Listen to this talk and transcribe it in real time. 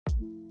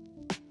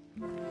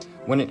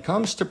When it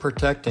comes to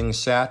protecting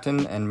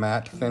satin and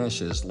matte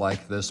finishes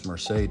like this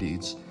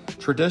Mercedes,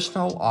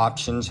 traditional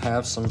options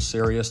have some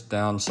serious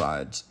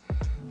downsides.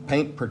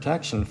 Paint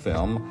protection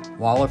film,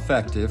 while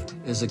effective,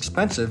 is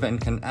expensive and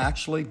can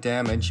actually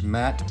damage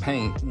matte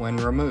paint when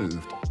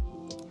removed.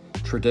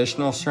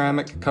 Traditional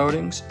ceramic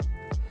coatings?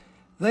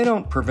 They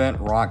don't prevent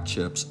rock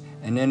chips,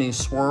 and any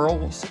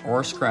swirls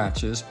or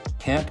scratches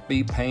can't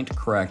be paint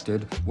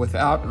corrected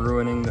without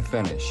ruining the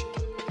finish.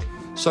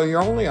 So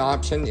your only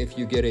option if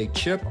you get a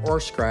chip or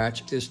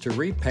scratch is to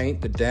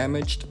repaint the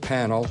damaged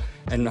panel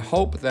and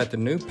hope that the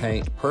new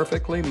paint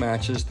perfectly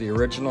matches the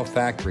original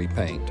factory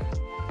paint.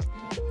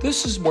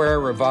 This is where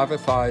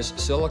Revivify's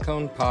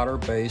silicone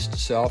powder-based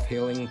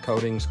self-healing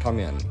coatings come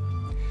in.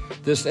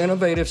 This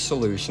innovative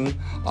solution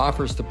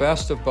offers the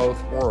best of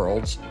both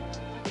worlds,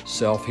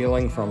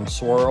 self-healing from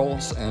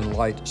swirls and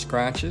light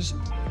scratches,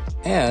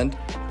 and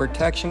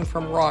protection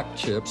from rock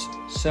chips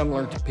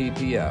similar to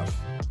PPF.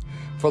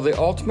 For the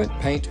ultimate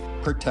paint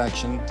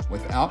protection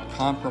without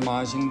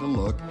compromising the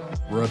look,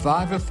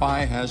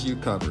 Revivify has you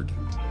covered.